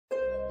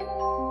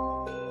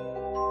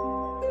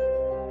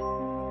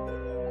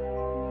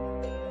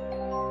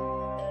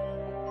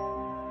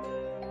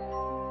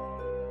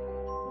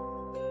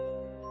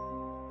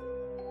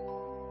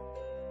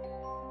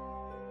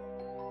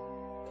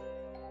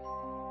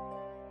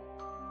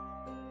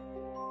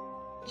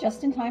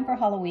Just in time for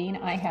Halloween,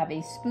 I have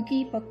a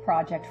spooky book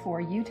project for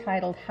you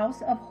titled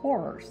House of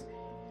Horrors.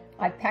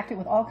 I've packed it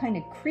with all kind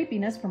of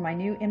creepiness for my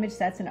new image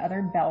sets and other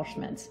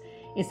embellishments.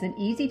 It's an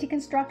easy to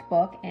construct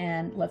book,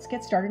 and let's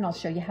get started and I'll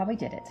show you how I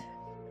did it.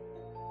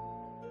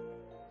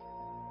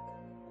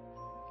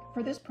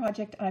 For this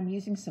project, I'm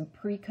using some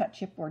pre-cut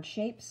chipboard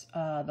shapes.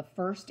 The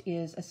first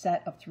is a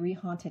set of 3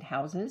 haunted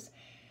houses.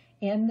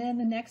 And then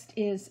the next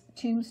is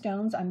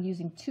tombstones. I'm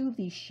using 2 of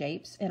these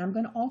shapes, and I'm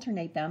going to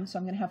alternate them. So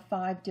I'm going to have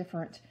 5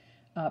 different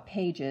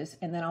pages,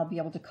 and then I'll be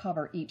able to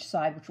cover each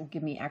side, which will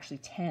give me actually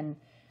 10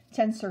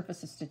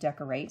 surfaces to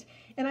decorate.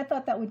 And I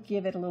thought that would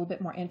give it a little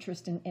bit more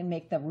interest and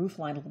make the roof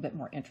line a little bit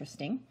more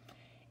interesting.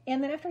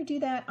 And then after I do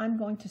that, I'm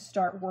going to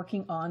start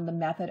working on the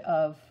method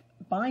of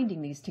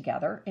binding these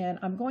together, and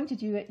I'm going to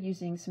do it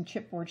using some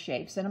chipboard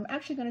shapes. And I'm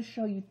actually going to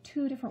show you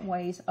 2 different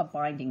ways of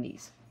binding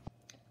these.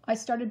 I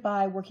started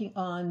by working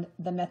on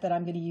the method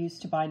I'm going to use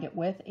to bind it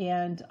with,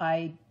 and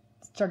I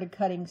started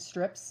cutting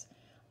strips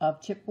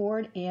of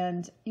chipboard,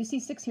 and you see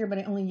 6 here, but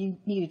I only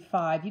needed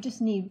 5. You just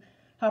need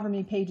however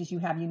many pages you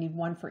have, you need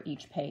 1 for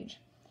each page.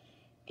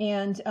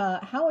 And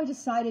how I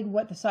decided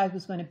what the size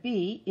was going to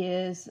be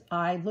is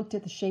I looked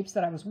at the shapes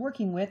that I was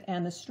working with,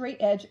 and the straight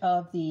edge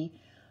of the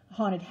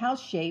haunted house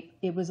shape,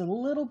 it was a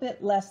little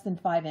bit less than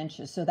 5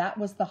 inches. So that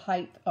was the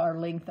height or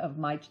length of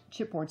my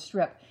chipboard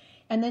strip.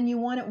 And then you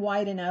want it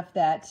wide enough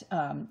that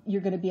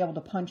you're going to be able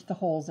to punch the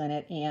holes in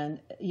it, and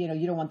you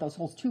don't want those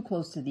holes too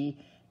close to the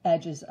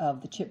edges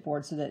of the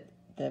chipboard so that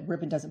the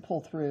ribbon doesn't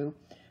pull through,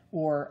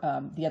 or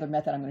the other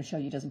method I'm going to show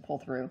you doesn't pull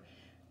through.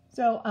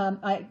 So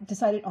I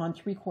decided on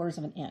 3/4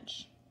 of an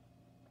inch.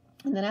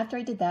 And then after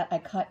I did that, I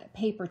cut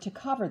paper to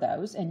cover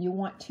those, and you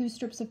want 2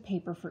 strips of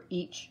paper for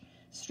each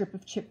strip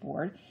of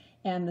chipboard.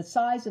 And the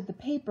size of the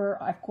paper,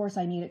 of course,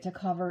 I need it to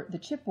cover the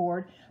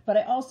chipboard, but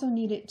I also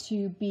need it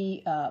to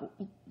be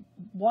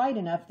wide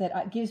enough that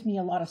it gives me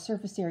a lot of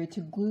surface area to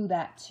glue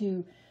that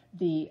to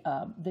the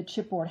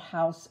chipboard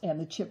house and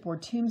the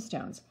chipboard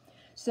tombstones.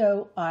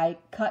 So I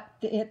cut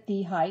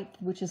the height,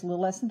 which is a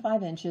little less than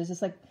 5 inches.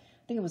 It's like,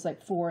 I think it was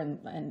like 4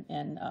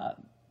 and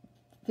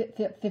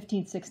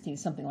 15, 16,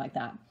 something like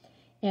that.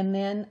 And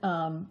then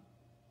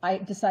I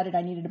decided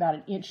I needed about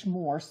 1 inch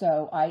more,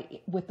 so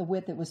with the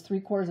width, it was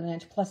 3/4 of an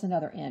inch plus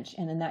another inch,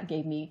 and then that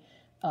gave me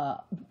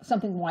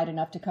something wide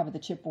enough to cover the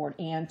chipboard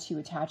and to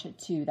attach it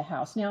to the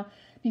house. Now,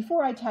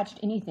 before I attached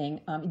anything,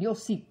 you'll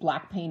see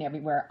black paint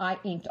everywhere. I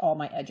inked all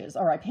my edges,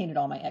 or I painted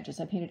all my edges.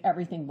 I painted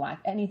everything black,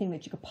 anything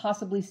that you could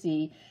possibly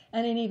see,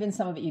 and then even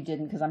some of it you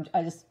didn't, because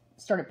I just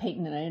started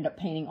painting and I ended up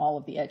painting all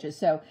of the edges.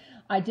 So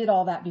I did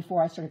all that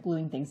before I started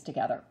gluing things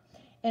together.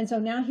 And so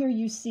now here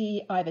you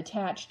see I've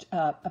attached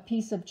a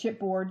piece of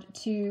chipboard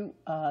to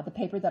the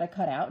paper that I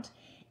cut out,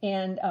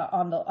 and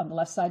on the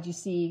left side you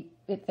see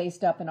it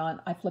faced up, and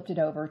I flipped it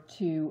over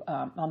to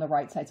on the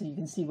right side so you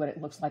can see what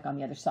it looks like on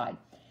the other side.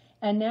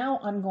 And now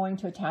I'm going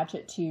to attach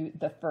it to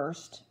the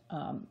first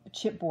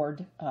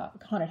chipboard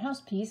haunted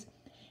house piece,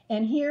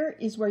 and here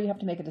is where you have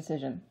to make a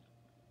decision.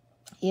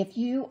 If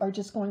you are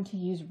just going to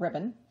use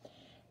ribbon,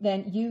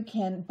 then you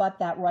can butt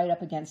that right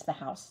up against the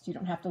house. You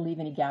don't have to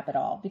leave any gap at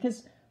all,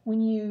 because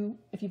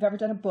if you've ever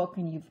done a book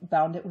and you've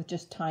bound it with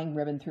just tying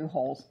ribbon through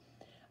holes,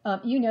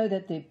 you know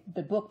that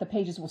the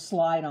pages will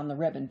slide on the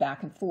ribbon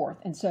back and forth,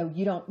 and so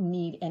you don't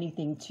need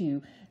anything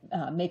to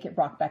make it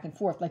rock back and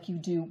forth like you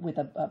do with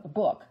a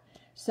book.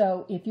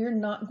 So if you're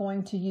not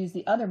going to use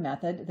the other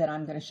method that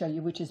I'm going to show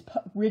you, which is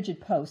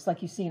rigid posts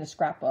like you see in a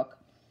scrapbook,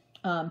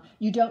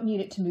 you don't need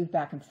it to move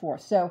back and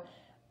forth. So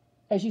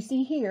as you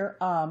see here,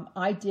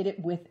 I did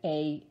it with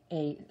a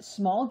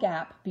small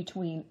gap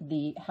between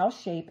the house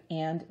shape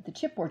and the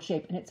chipboard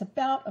shape, and it's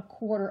about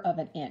 1/4 of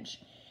an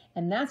inch.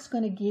 And that's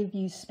going to give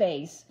you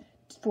space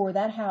for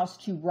that house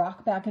to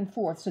rock back and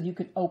forth so you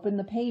can open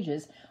the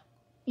pages,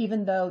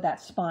 even though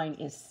that spine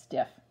is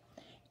stiff.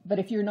 But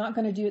if you're not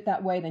going to do it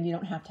that way, then you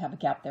don't have to have a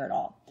gap there at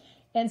all.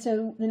 And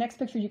so the next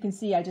picture you can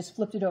see, I just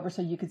flipped it over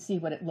so you could see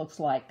what it looks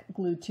like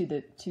glued to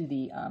the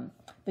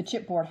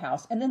chipboard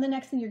house. And then the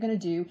next thing you're going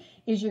to do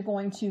is you're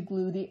going to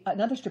glue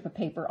another strip of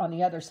paper on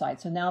the other side.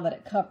 So now that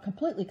it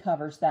completely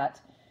covers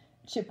that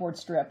chipboard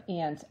strip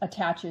and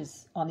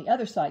attaches on the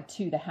other side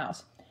to the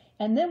house.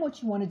 And then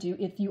what you want to do,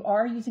 if you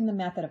are using the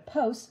method of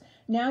posts,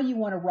 now you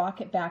want to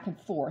rock it back and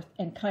forth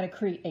and kind of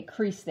create a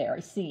crease there,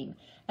 a seam.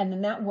 And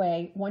then that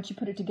way, once you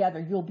put it together,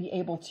 you'll be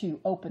able to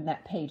open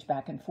that page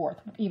back and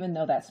forth, even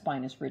though that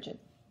spine is rigid.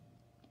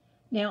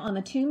 Now on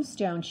the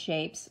tombstone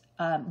shapes,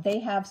 they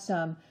have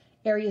some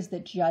areas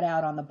that jut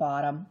out on the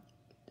bottom,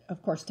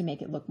 of course, to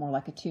make it look more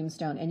like a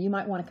tombstone. And you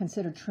might want to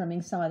consider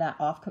trimming some of that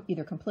off,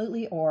 either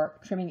completely or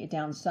trimming it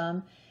down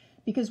some,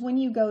 because when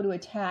you go to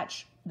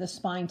attach the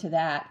spine to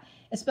that,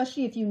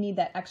 especially if you need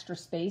that extra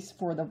space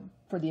for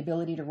the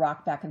ability to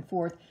rock back and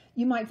forth,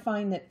 you might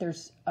find that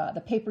there's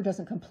the paper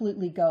doesn't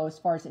completely go as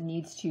far as it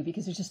needs to,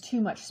 because there's just too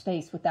much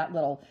space with that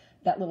little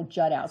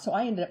jut out. So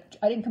I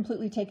didn't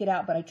completely take it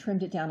out, but I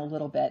trimmed it down a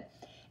little bit.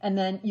 And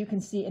then you can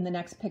see in the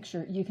next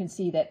picture, you can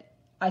see that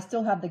I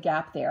still have the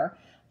gap there.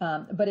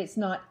 but it's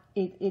not.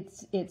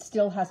 It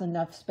still has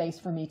enough space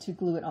for me to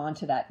glue it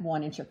onto that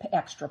 1 inch of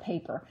extra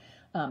paper.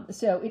 I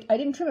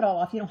didn't trim it all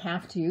off. You don't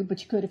have to,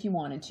 but you could if you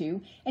wanted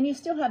to. And you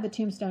still have the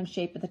tombstone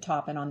shape at the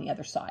top and on the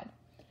other side.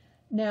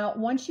 Now,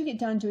 once you get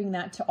done doing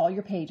that to all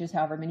your pages,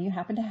 however many you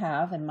happen to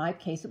have, in my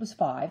case it was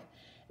 5,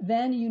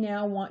 then you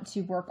now want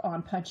to work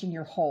on punching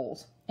your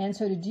holes. And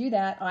so to do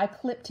that, I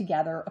clipped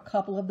together a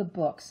couple of the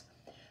books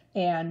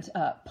and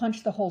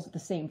punch the holes at the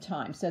same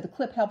time. So the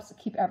clip helps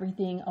keep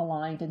everything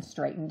aligned and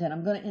straightened, and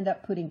I'm going to end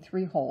up putting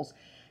 3 holes.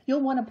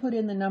 You'll want to put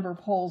in the number of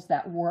holes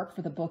that work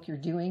for the book you're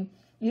doing.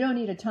 You don't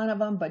need a ton of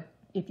them, but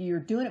if you're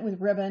doing it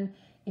with ribbon,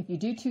 if you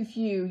do too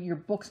few, your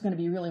book's going to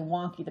be really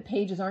wonky. The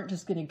pages aren't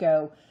just going to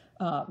go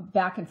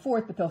back and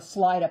forth, but they'll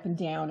slide up and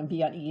down and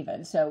be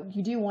uneven. So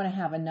you do want to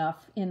have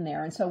enough in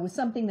there. And so with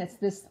something that's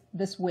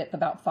this width,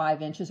 about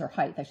 5 inches, or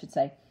height, I should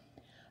say,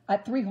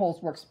 3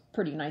 holes works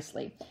pretty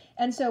nicely.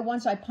 And so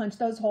once I punch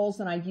those holes,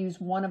 then I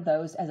use one of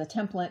those as a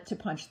template to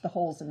punch the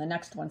holes in the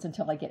next ones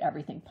until I get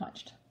everything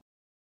punched.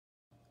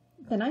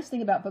 The nice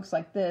thing about books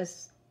like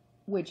this,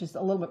 which is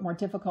a little bit more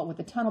difficult with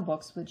the tunnel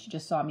books, which you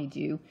just saw me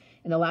do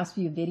in the last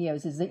few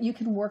videos, is that you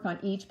can work on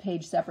each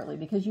page separately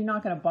because you're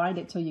not going to bind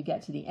it till you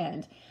get to the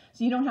end.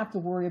 So you don't have to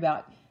worry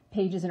about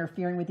pages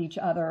interfering with each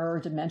other or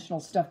dimensional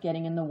stuff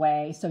getting in the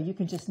way. So you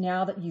can just,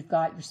 now that you've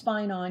got your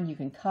spine on, you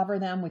can cover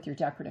them with your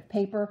decorative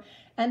paper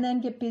and then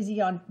get busy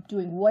on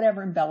doing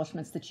whatever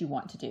embellishments that you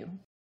want to do.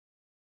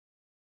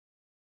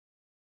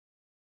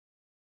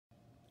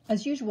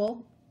 As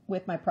usual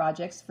with my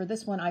projects, for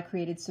this one I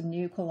created some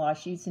new collage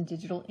sheets and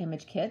digital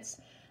image kits.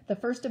 The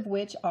first of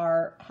which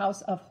are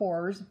House of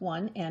Horrors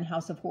 1 and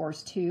House of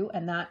Horrors 2,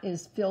 and that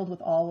is filled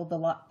with all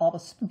the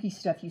spooky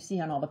stuff you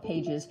see on all the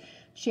pages.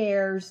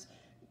 Chairs,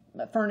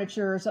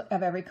 furniture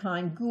of every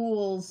kind,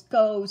 ghouls,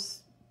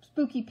 ghosts,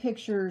 spooky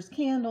pictures,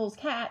 candles,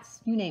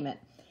 cats, you name it.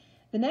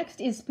 The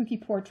next is spooky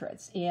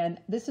portraits, and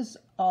this is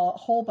a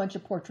whole bunch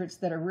of portraits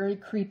that are really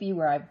creepy,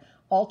 where I've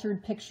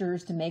altered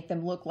pictures to make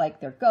them look like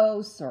they're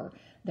ghosts, or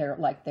they're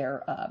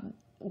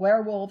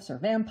werewolves or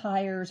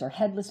vampires or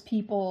headless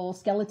people,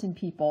 skeleton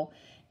people.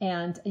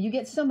 And you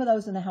get some of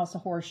those in the House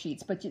of Horror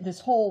sheets, but this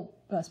whole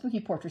spooky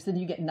portraits, then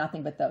you get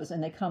nothing but those,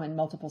 and they come in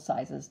multiple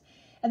sizes.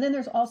 And then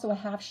there's also a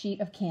half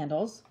sheet of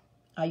candles.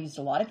 I used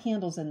a lot of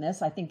candles in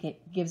this. I think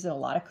it gives it a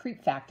lot of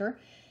creep factor.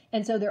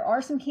 And so there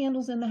are some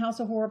candles in the House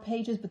of Horror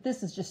pages, but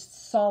this is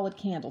just solid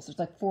candles. There's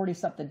like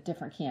 40-something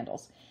different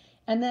candles.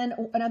 And then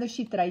another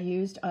sheet that I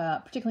used,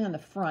 particularly on the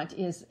front,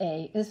 is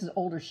this is an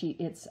older sheet.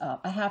 It's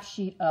a half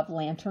sheet of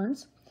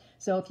lanterns.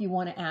 So if you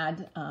want to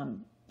add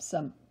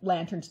some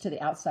lanterns to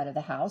the outside of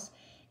the house.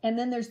 And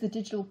then there's the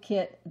digital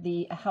kit,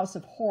 the House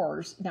of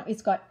Horrors. Now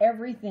it's got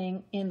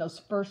everything in those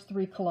first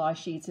 3 collage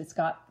sheets. It's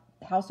got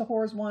House of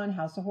Horrors 1,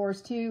 House of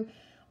Horrors 2,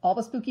 all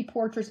the spooky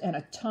portraits, and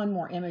a ton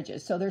more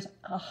images. So there's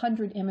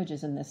 100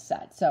 images in this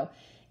set. So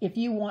if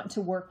you want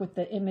to work with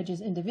the images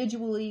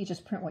individually, you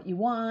just print what you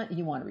want to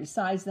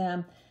resize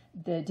them,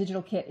 the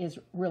digital kit is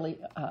really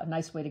a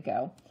nice way to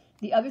go.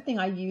 The other thing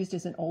I used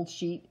as an old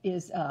sheet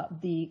is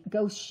the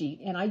ghost sheet,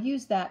 and I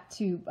used that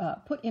to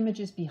put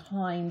images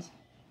behind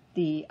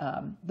the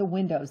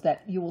windows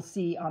that you will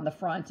see on the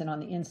front and on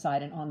the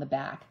inside and on the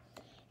back.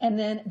 And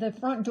then the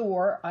front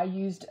door, I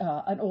used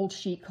an old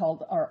sheet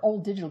called, our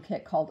old digital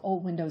kit called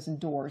Old Windows and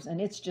Doors, and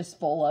it's just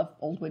full of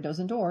old windows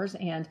and doors.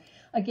 And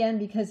again,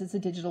 because it's a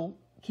digital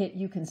kit,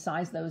 you can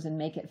size those and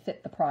make it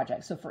fit the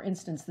project. So for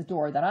instance, the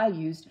door that I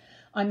used,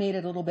 I made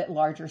it a little bit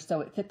larger so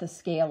it fit the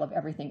scale of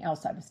everything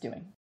else I was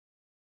doing.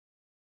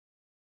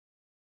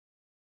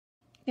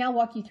 Now I'll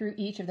walk you through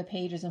each of the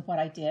pages and what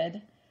I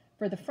did.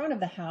 For the front of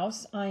the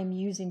house, I'm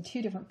using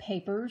 2 different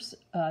papers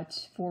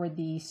for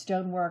the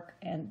stonework,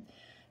 and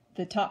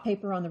the top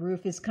paper on the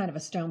roof is kind of a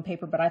stone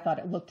paper, but I thought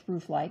it looked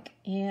roof-like.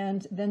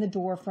 And then the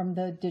door from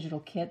the digital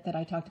kit that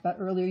I talked about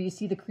earlier, you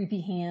see the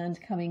creepy hand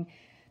coming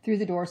through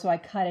the door, so I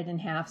cut it in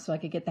half so I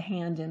could get the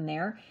hand in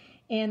there.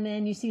 And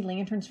then you see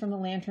lanterns from the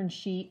lantern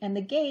sheet. And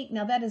the gate,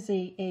 now that is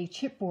a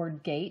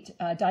chipboard gate,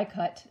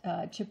 die-cut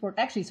chipboard.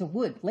 Actually, it's a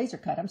wood laser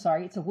cut. I'm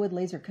sorry, it's a wood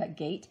laser cut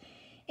gate.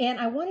 And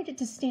I wanted it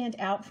to stand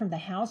out from the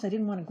house. I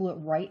didn't want to glue it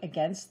right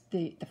against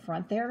the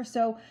front there.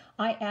 So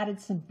I added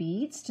some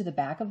beads to the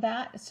back of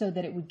that so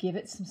that it would give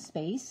it some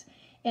space.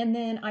 And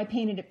then I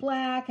painted it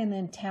black and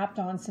then tapped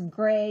on some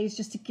grays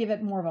just to give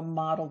it more of a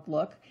mottled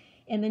look.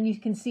 And then you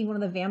can see one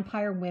of the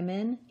vampire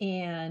women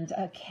and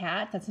a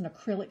cat. That's an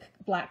acrylic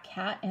black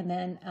cat. And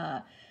then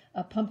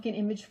a pumpkin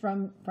image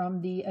from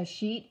the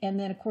sheet. And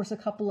then, of course, a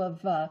couple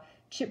of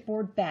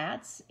chipboard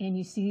bats. And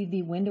you see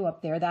the window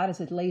up there. That is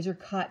a laser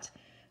cut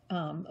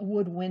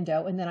wood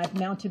window, and then I've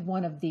mounted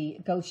one of the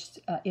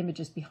ghost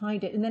images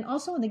behind it. And then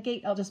also on the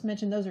gate, I'll just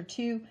mention those are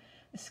 2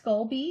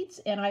 skull beads,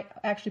 and I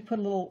actually put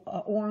a little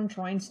orange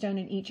rhinestone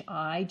in each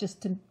eye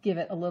just to give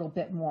it a little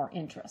bit more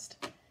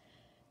interest.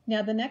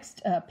 Now the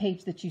next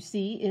page that you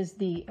see is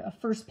the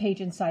first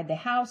page inside the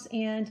house,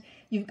 and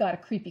you've got a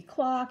creepy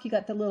clock, you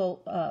got the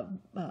little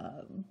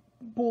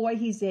boy,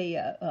 he's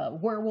a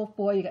werewolf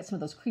boy, you got some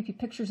of those creepy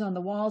pictures on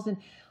the walls, and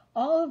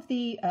all of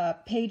the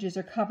pages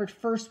are covered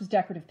first with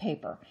decorative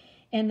paper.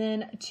 And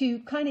then to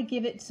kind of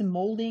give it some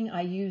molding,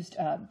 I used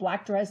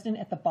black Dresden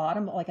at the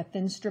bottom, like a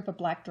thin strip of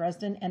black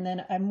Dresden, and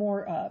then a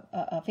more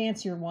a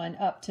fancier one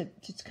up to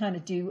kind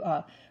of do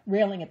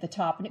railing at the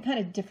top. And it kind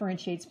of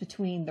differentiates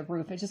between the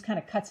roof. It just kind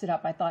of cuts it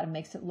up, I thought, and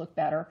makes it look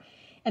better.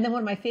 And then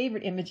one of my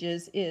favorite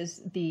images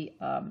is the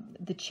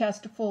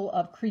chest full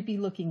of creepy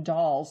looking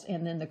dolls,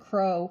 and then the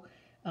crow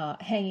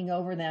hanging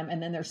over them, and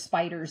then there's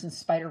spiders and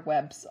spider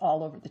webs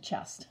all over the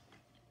chest.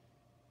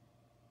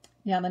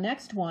 Now the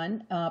next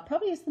one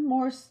probably is the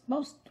most,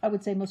 I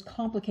would say, most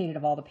complicated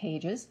of all the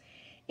pages.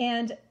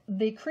 And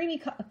the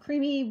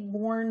creamy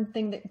worn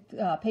thing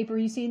that paper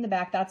you see in the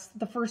back, that's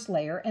the first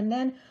layer. And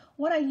then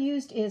what I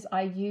used is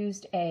a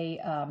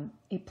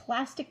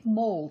plastic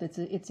mold.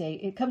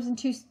 It comes in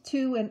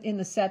two in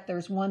the set.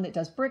 There's one that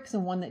does bricks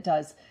and one that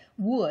does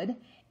wood.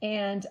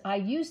 And I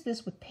used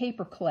this with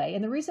paper clay.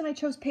 And the reason I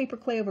chose paper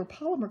clay over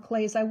polymer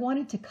clay is I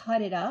wanted to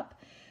cut it up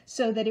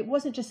so that it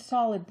wasn't just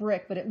solid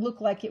brick, but it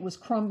looked like it was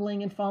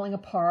crumbling and falling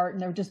apart, and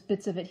there were just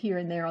bits of it here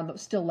and there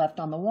still left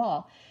on the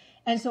wall.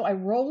 And so I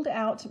rolled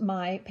out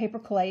my paper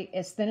clay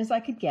as thin as I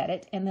could get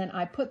it, and then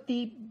I put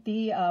the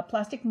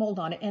plastic mold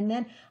on it, and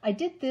then I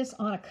did this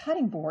on a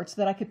cutting board so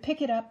that I could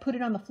pick it up, put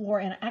it on the floor,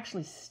 and I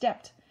actually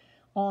stepped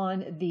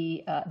on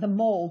the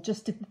mold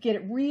just to get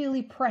it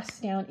really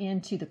pressed down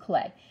into the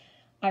clay.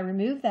 I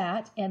removed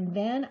that, and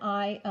then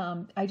I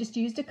just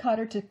used a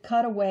cutter to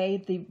cut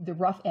away the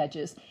rough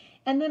edges.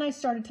 And then I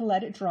started to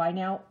let it dry.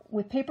 Now,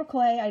 with paper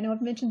clay, I know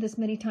I've mentioned this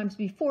many times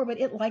before, but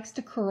it likes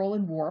to curl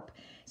and warp.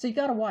 So you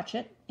got to watch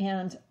it.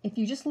 And if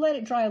you just let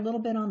it dry a little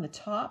bit on the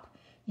top,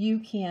 you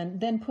can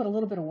then put a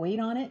little bit of weight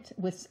on it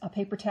with a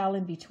paper towel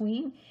in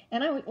between.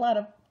 And a lot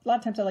of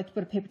times I like to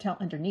put a paper towel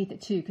underneath it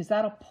too, because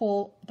that'll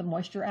pull the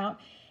moisture out.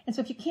 And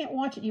so if you can't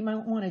watch it, you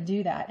might want to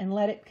do that and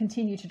let it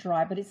continue to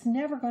dry, but it's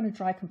never going to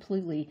dry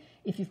completely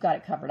if you've got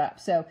it covered up.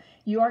 So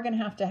you are going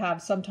to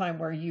have some time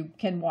where you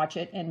can watch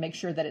it and make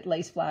sure that it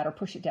lays flat or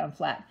push it down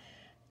flat.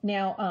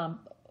 Now,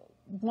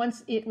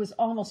 once it was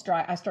almost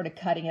dry, I started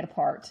cutting it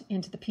apart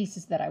into the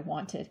pieces that I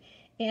wanted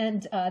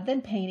and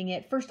then painting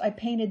it. First, I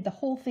painted the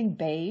whole thing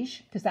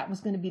beige because that was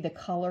going to be the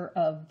color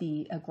of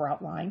the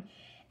grout line.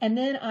 And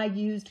then I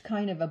used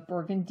kind of a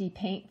burgundy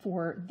paint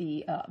for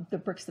the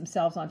bricks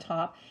themselves on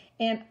top.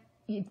 And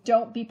you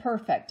don't be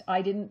perfect.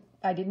 I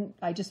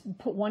just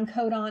put one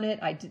coat on it.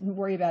 I didn't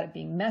worry about it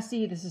being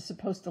messy. This is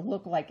supposed to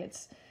look like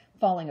it's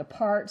falling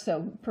apart.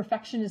 So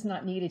perfection is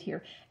not needed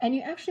here. And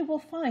you actually will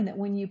find that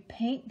when you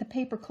paint the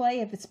paper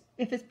clay,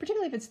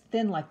 particularly if it's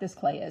thin like this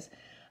clay is,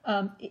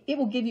 it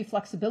will give you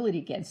flexibility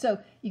again. So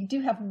you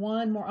do have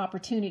one more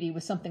opportunity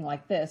with something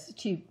like this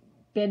to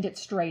bend it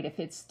straight if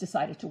it's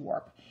decided to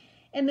warp.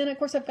 And then, of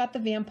course, I've got the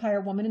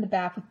vampire woman in the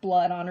back with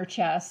blood on her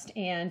chest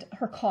and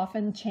her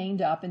coffin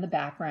chained up in the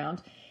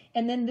background.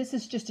 And then this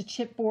is just a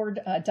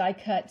chipboard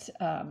die-cut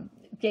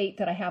gate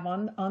that I have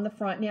on the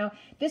front. Now,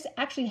 this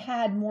actually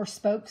had more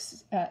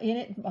spokes in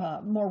it,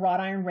 more wrought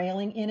iron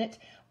railing in it,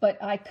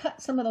 but I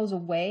cut some of those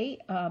away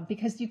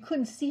because you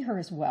couldn't see her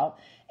as well.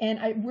 And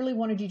I really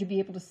wanted you to be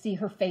able to see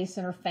her face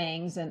and her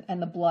fangs and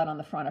the blood on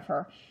the front of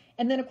her.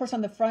 And then, of course,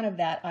 on the front of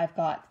that, I've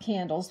got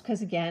candles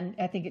because, again,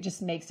 I think it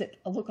just makes it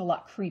look a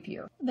lot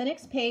creepier. The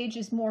next page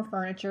is more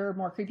furniture,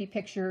 more creepy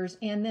pictures.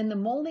 And then the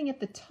molding at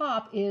the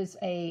top is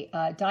a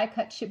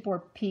die-cut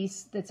chipboard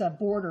piece that's a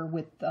border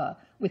with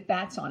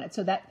bats on it.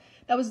 So that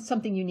was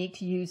something unique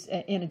to use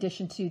in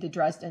addition to the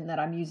Dresden that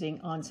I'm using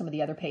on some of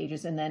the other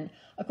pages. And then,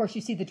 of course,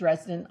 you see the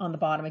Dresden on the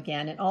bottom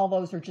again. And all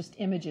those are just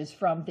images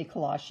from the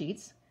collage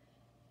sheets.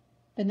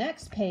 The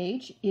next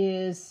page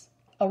is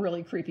a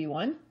really creepy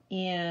one.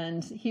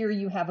 And here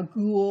you have a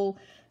ghoul,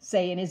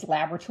 say, in his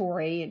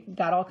laboratory. It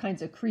got all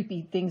kinds of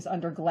creepy things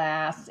under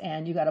glass.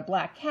 And you got a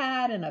black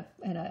cat and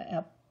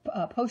a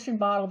potion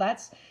bottle.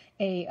 That's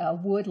a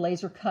wood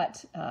laser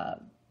cut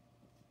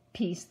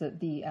piece.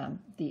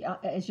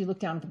 As you look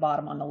down at the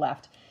bottom on the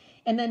left.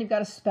 And then you've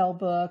got a spell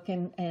book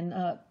and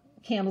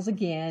candles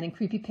again and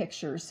creepy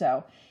pictures.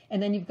 So,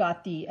 and then you've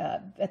got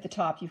at the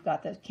top you've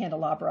got the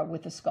candelabra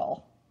with the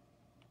skull.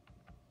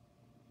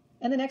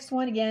 And the next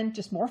one, again,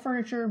 just more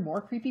furniture,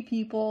 more creepy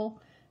people.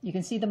 You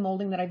can see the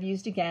molding that I've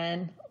used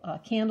again,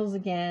 candles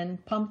again,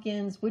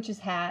 pumpkins, witch's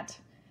hat,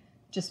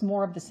 just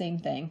more of the same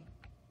thing.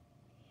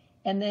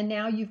 And then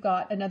now you've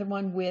got another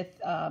one with,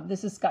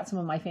 this has got some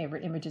of my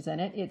favorite images in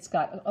it. It's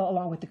got,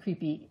 along with the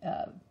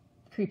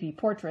creepy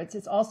portraits,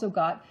 it's also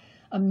got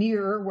a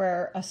mirror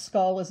where a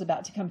skull is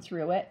about to come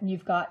through it. And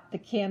you've got the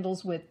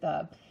candles with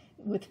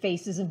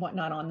faces and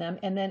whatnot on them,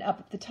 and then up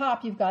at the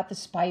top you've got the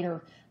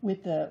spider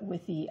with the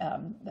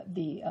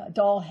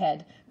doll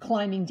head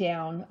climbing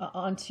down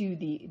onto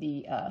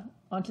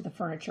the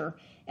furniture,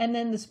 and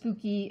then the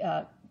spooky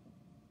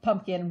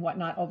pumpkin and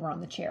whatnot over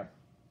on the chair.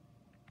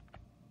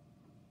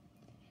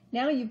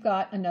 Now you've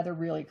got another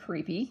really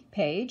creepy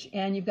page,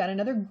 and you've got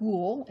another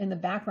ghoul in the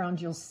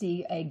background. You'll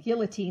see a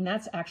guillotine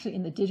that's actually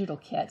in the digital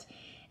kit.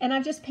 And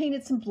I've just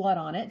painted some blood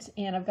on it,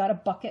 and I've got a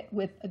bucket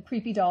with a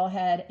creepy doll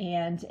head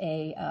and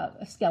a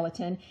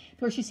skeleton. Of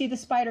course, you see the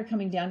spider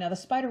coming down. Now, the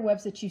spider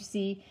webs that you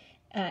see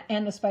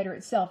and the spider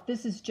itself,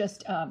 this is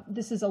just,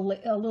 this is a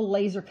little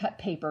laser cut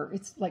paper.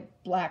 It's like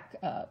black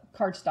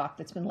cardstock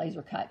that's been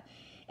laser cut.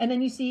 And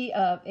then you see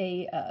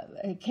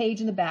a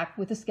cage in the back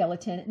with a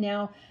skeleton.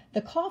 Now,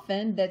 the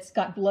coffin that's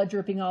got blood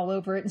dripping all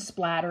over it and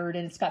splattered,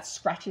 and it's got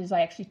scratches.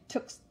 I actually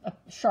took a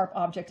sharp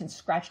object and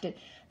scratched it.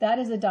 That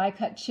is a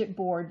die-cut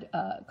chipboard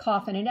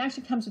coffin. It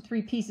actually comes with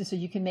 3 pieces, so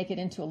you can make it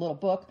into a little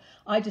book.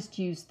 I just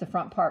used the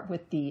front part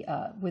with the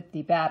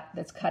bat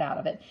that's cut out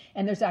of it.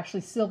 And there's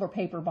actually silver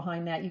paper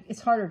behind that.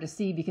 It's harder to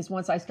see because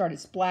once I started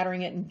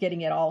splattering it and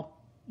getting it all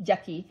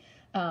yucky,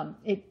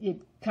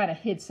 it kind of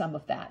hid some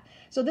of that.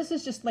 So this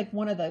is just like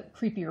one of the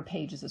creepier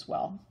pages as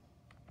well.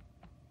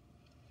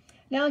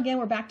 Now again,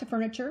 we're back to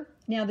furniture.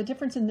 Now the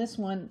difference in this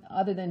one,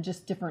 other than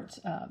just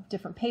different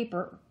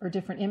paper or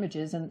different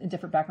images and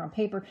different background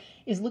paper,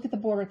 is look at the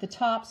border at the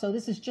top. So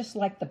this is just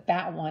like the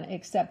bat one,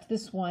 except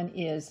this one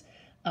is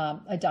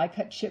a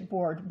die-cut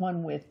chipboard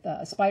one with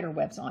spider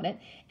webs on it.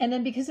 And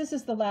then because this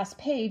is the last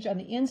page, on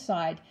the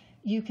inside,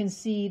 you can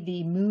see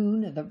the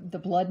moon, the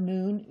blood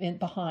moon in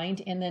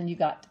behind, and then you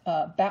got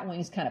bat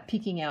wings kind of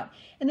peeking out.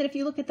 And then if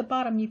you look at the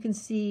bottom, you can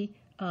see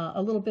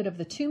a little bit of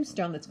the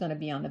tombstone that's going to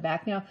be on the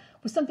back. Now,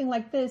 with something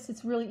like this,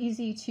 it's really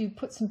easy to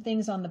put some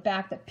things on the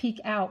back that peek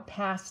out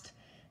past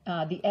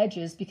the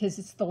edges because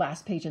it's the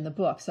last page in the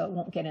book, so it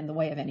won't get in the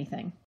way of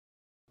anything.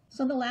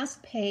 So the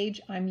last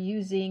page, I'm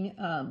using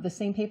the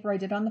same paper I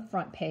did on the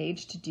front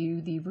page to do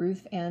the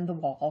roof and the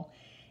wall.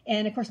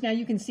 And of course, now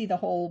you can see the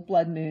whole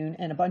blood moon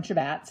and a bunch of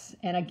bats.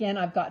 And again,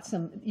 I've got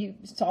some, you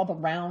saw the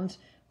round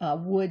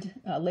wood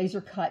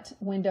laser cut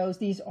windows.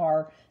 These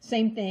are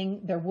same thing.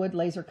 They're wood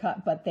laser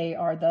cut, but they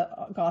are the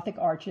Gothic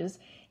arches.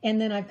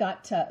 And then I've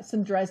got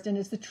some Dresden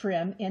as the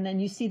trim. And then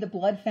you see the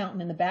blood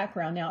fountain in the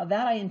background. Now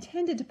that I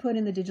intended to put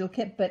in the digital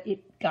kit, but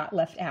it got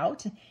left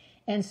out.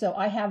 And so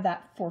I have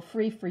that for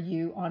free for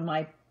you on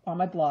my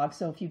blog.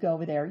 So if you go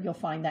over there, you'll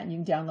find that and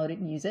you can download it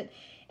and use it.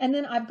 And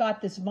then I've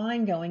got this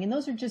vine going, and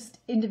those are just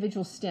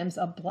individual stems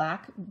of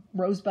black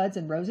rosebuds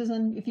and roses.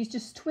 And if you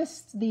just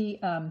twist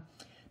the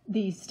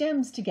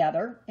stems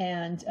together,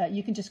 and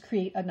you can just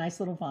create a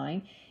nice little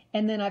vine.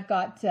 And then I've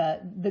got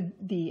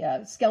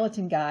the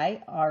skeleton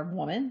guy, our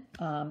woman,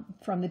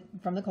 from the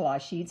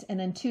collage sheets, and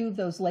then 2 of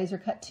those laser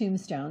cut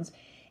tombstones.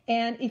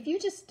 And if you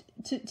just,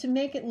 to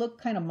make it look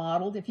kind of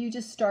modeled, if you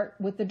just start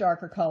with the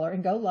darker color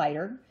and go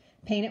lighter,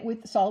 paint it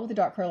with solid with a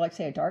dark color, like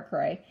say a dark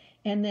gray,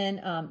 and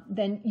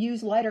then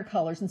use lighter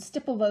colors and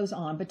stipple those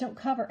on, but don't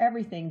cover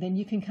everything, then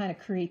you can kind of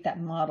create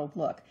that modeled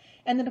look.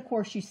 And then of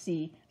course you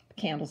see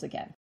candles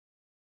again.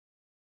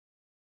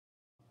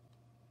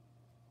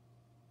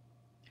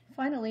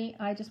 Finally,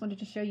 I just wanted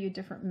to show you a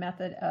different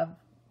method of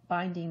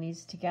binding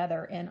these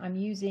together, and I'm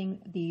using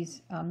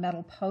these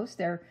metal posts.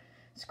 They're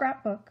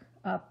scrapbook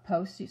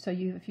posts, so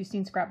if you've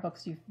seen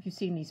scrapbooks, you've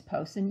seen these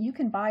posts, and you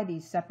can buy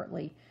these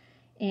separately.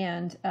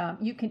 And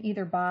you can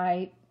either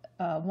buy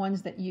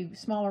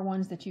smaller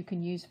ones that you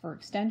can use for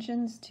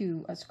extensions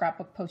to a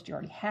scrapbook post you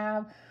already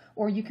have,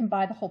 or you can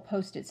buy the whole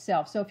post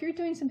itself. So if you're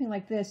doing something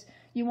like this,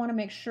 you want to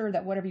make sure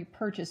that whatever you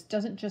purchase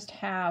doesn't just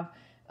have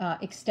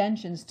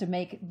extensions to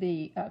make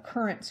the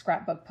current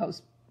scrapbook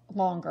post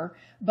longer,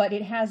 but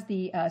it has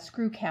the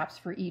screw caps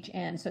for each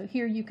end. So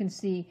here you can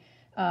see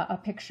a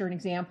picture, an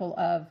example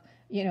of,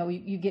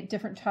 you get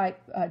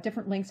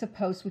different lengths of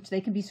posts, which they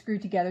can be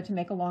screwed together to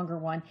make a longer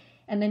one.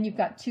 And then you've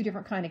got 2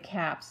 different kind of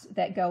caps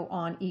that go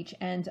on each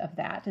end of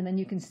that. And then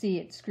you can see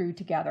it screwed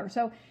together.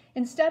 So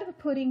instead of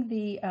putting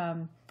the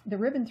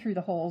ribbon through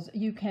the holes,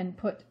 you can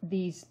put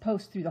these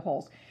posts through the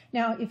holes.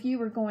 Now, if you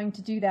were going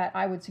to do that,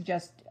 I would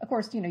suggest, of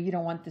course, you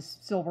don't want this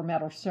silver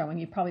metal showing.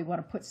 You probably want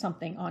to put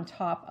something on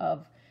top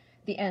of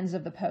the ends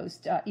of the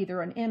post,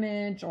 either an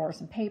image or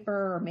some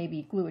paper, or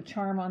maybe glue a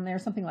charm on there,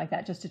 something like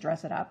that, just to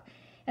dress it up.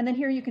 And then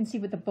here you can see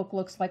what the book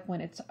looks like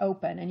when it's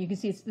open. And you can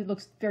see it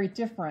looks very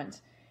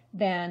different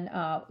than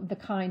the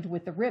kind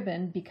with the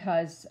ribbon,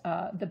 because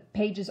the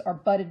pages are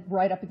butted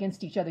right up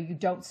against each other. You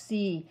don't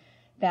see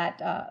that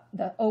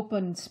the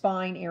open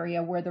spine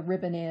area where the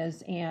ribbon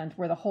is and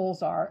where the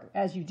holes are,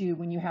 as you do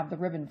when you have the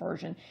ribbon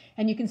version.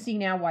 And you can see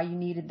now why you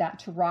needed that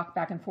to rock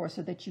back and forth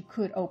so that you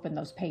could open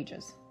those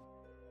pages.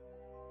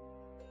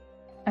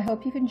 I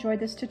hope you've enjoyed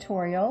this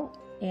tutorial,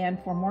 and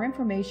for more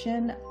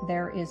information,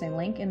 there is a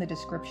link in the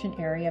description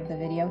area of the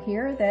video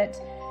here that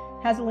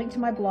has a link to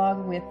my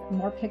blog with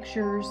more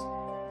pictures,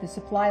 the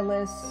supply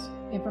lists,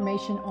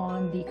 information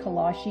on the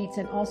collage sheets,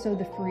 and also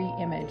the free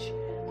image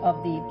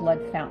of the blood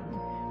fountain.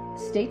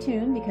 Stay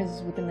tuned,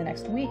 because within the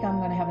next week I'm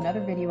going to have another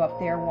video up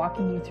there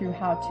walking you through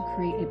how to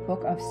create a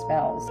book of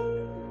spells.